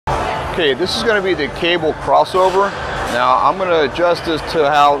Okay, this is going to be the cable crossover. Now I'm going to adjust this to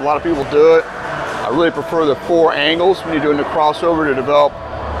how a lot of people do it. I really prefer the 4 angles when you're doing the crossover to develop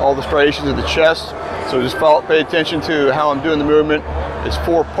all the striations of the chest. So just pay attention to how I'm doing the movement. It's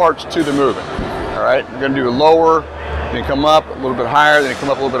 4 parts to the movement. All right, I'm going to do a lower, then come up a little bit higher, then come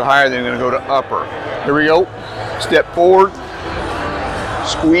up a little bit higher, then I'm going to go to upper. Here we go. Step forward,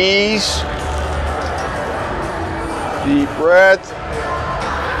 squeeze, deep breath,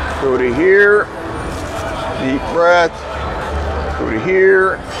 go to here, deep breath, go to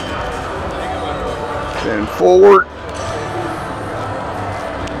here, then forward,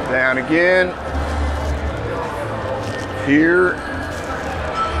 down again, here,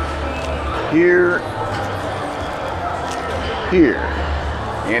 here, here,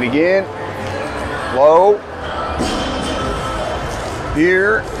 and again, low,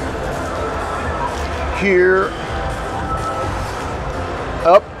 here, here,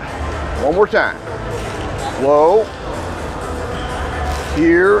 up, one more time, low,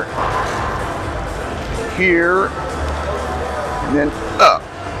 here, here, and then up.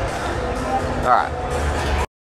 All right,